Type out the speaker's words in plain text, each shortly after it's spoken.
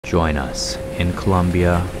Join us in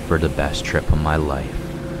Colombia for the best trip of my life.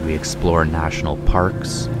 We explore national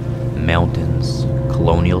parks, mountains,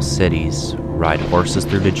 colonial cities, ride horses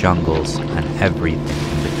through the jungles, and everything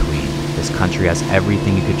in between. This country has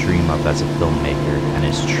everything you could dream of as a filmmaker and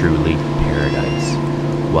is truly paradise.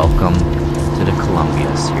 Welcome to the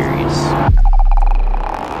Colombia series.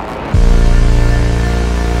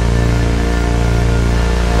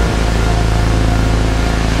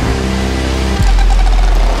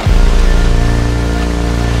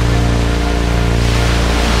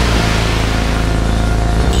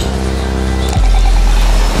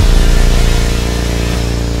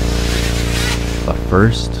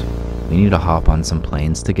 First, we need to hop on some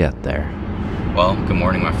planes to get there. Well, good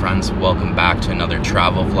morning my friends. Welcome back to another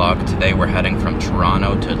travel vlog. Today we're heading from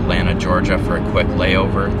Toronto to Atlanta, Georgia for a quick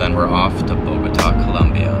layover. Then we're off to Bogota,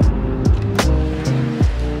 Colombia.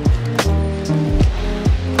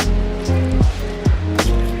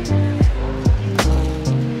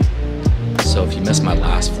 So if you missed my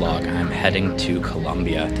last vlog, I'm heading to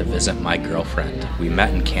Colombia to visit my girlfriend. We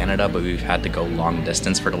met in Canada, but we've had to go long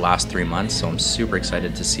distance for the last 3 months, so I'm super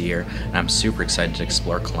excited to see her, and I'm super excited to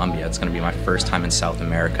explore Colombia. It's gonna be my first time in South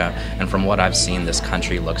America, and from what I've seen, this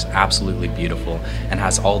country looks absolutely beautiful and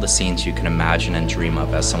has all the scenes you can imagine and dream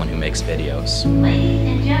of as someone who makes videos. Ladies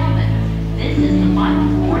and gentlemen, this is the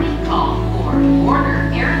final boarding call for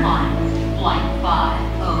Warner Airlines Flight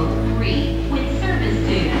 503 with service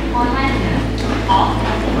to Orlando. All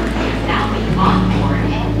customers now be on board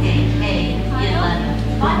at gate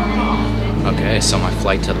A11. Final call. Okay, so my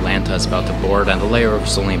flight to Atlanta is about to board, and the layover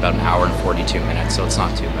is only about an hour and 42 minutes, so it's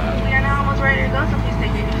not too bad. We are now almost ready to go, so please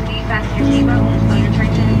take your new seat, fasten your seatbelt, so your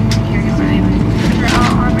train to secure your bag. For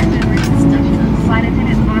all armors and restrictions, flight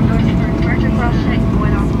attendants on board for departure cross check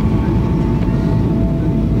going on.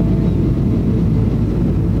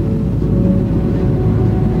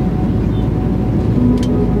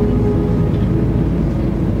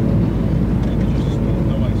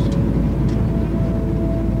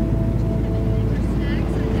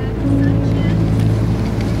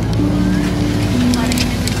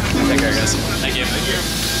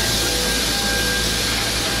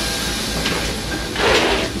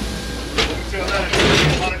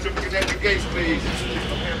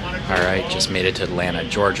 Alright, just made it to Atlanta,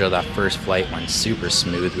 Georgia. That first flight went super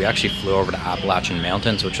smooth. We actually flew over the Appalachian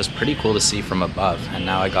Mountains, which was pretty cool to see from above. And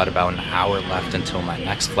now I got about an hour left until my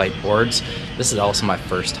next flight boards. This is also my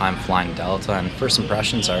first time flying Delta, and first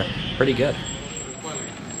impressions are pretty good.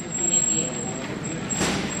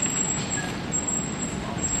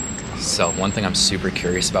 So one thing I'm super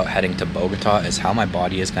curious about heading to Bogota is how my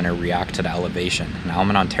body is going to react to the elevation. Now I'm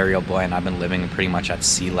an Ontario boy and I've been living pretty much at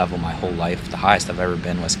sea level my whole life. The highest I've ever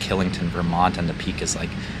been was Killington, Vermont, and the peak is like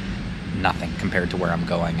nothing compared to where I'm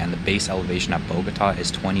going. And the base elevation at Bogota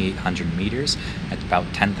is 2,800 meters at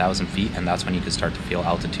about 10,000 feet, and that's when you can start to feel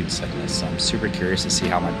altitude sickness. So I'm super curious to see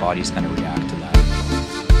how my body's going to react to that.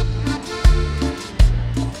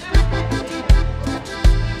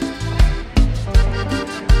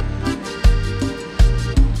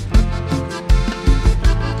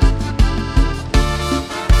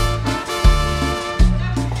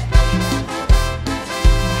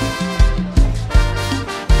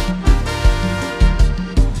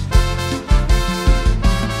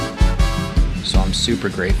 Super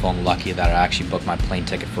grateful and lucky that I actually booked my plane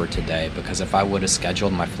ticket for today, because if I would have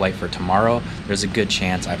scheduled my flight for tomorrow, there's a good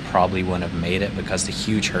chance I probably wouldn't have made it, because the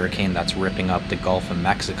huge hurricane that's ripping up the Gulf of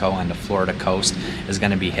Mexico and the Florida coast is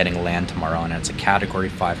going to be hitting land tomorrow, and it's a Category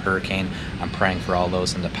 5 hurricane. I'm praying for all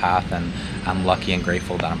those in the path, and I'm lucky and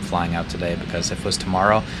grateful that I'm flying out today, because if it was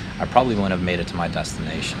tomorrow, I probably wouldn't have made it to my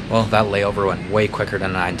destination. Well, that layover went way quicker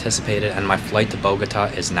than I anticipated, and my flight to Bogota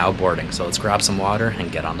is now boarding, so let's grab some water and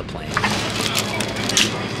get on the plane.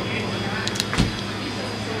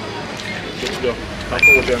 Go.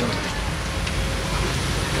 48A.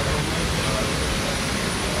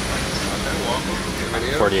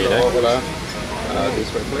 This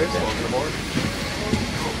way, please. Welcome aboard.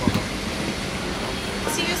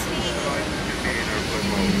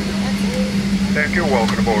 Thank you,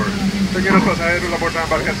 welcome aboard. Señores pasajeros, la puerta de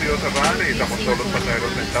embarque ha sido cerrada. Necesitamos todos los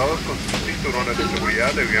pasajeros sentados con sus cinturones de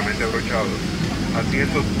seguridad debidamente abrochados.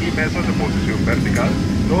 Asientos y mesas en posición vertical.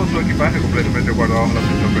 Todo su equipaje completamente guardado bajo la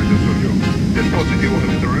superficie suyo. Dispositivos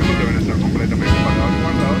electrónicos deben estar completamente apagados y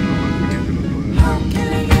guardados lo más pendiente los pueden.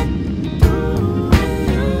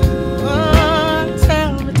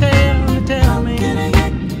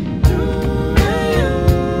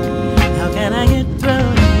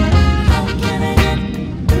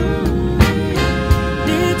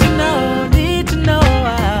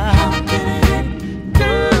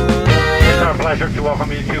 Pleasure to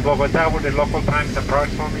welcome you to to Bogota with the local times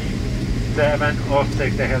approximately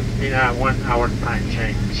 7:06. There has been a 1 hour time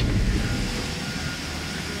change.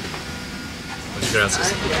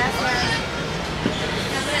 Gracias.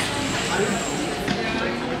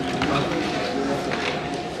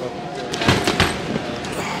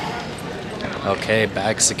 Okay,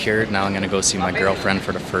 bag secured. Now I'm gonna go see my girlfriend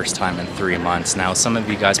for the first time in 3 months. Now, some of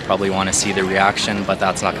you guys probably want to see the reaction, but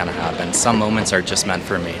that's not gonna happen. Some moments are just meant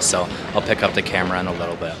for me, so I'll pick up the camera in a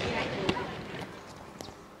little bit.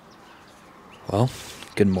 Well,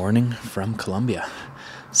 good morning from Colombia.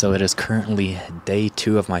 So it is currently day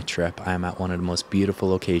 2 of my trip. I am at one of the most beautiful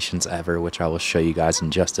locations ever, which I will show you guys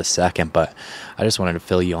in just a second, but I just wanted to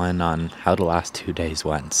fill you in on how the last 2 days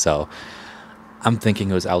went. So I'm thinking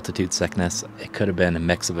it was altitude sickness. It could have been a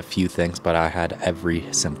mix of a few things, but I had every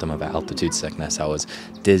symptom of altitude sickness. I was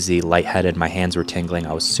dizzy, lightheaded, my hands were tingling,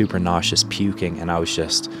 I was super nauseous, puking, and I was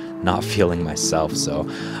just not feeling myself. So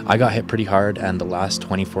I got hit pretty hard, and the last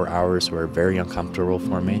 24 hours were very uncomfortable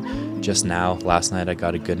for me. Just now, last night, I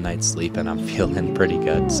got a good night's sleep, and I'm feeling pretty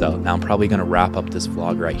good. So now I'm probably gonna wrap up this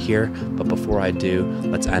vlog right here, but before I do,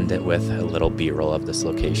 let's end it with a little B-roll of this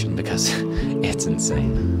location because it's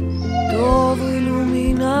insane. Todo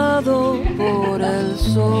iluminado por el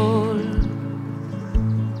sol,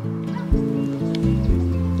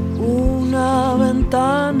 una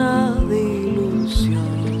ventana de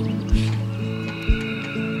ilusión,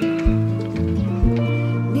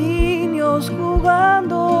 niños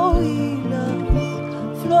jugando y las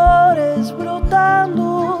flores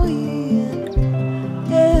brotando, y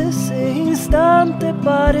en ese instante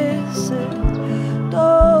parece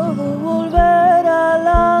todo volver al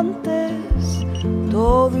antes,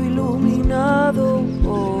 todo iluminado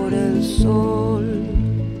por el sol.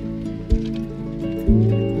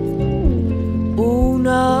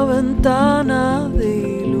 Una ventana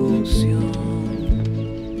de ilusión.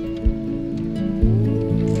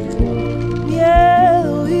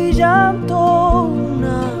 Miedo y llanto,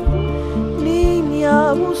 una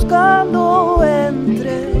niña buscando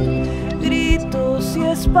entre gritos y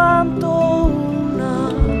espanto,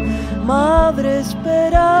 madre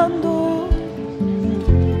esperando.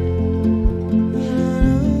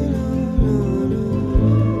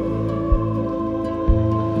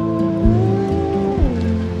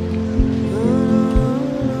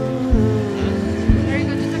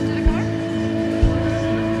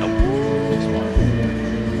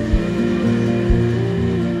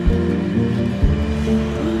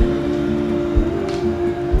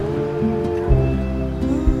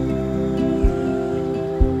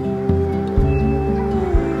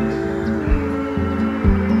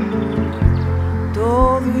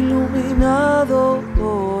 Iluminado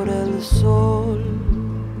por el sol.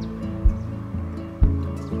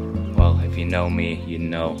 Well, if you know me, you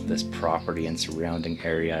know this property and surrounding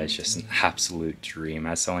area is just an absolute dream.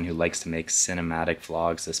 As someone who likes to make cinematic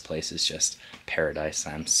vlogs, this place is just paradise.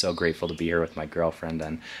 I'm so grateful to be here with my girlfriend,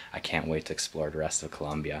 and I can't wait to explore the rest of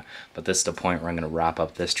Colombia. But this is the point where I'm going to wrap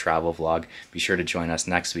up this travel vlog. Be sure to join us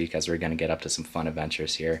next week as we're going to get up to some fun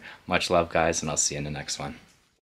adventures here. Much love, guys, and I'll see you in the next one.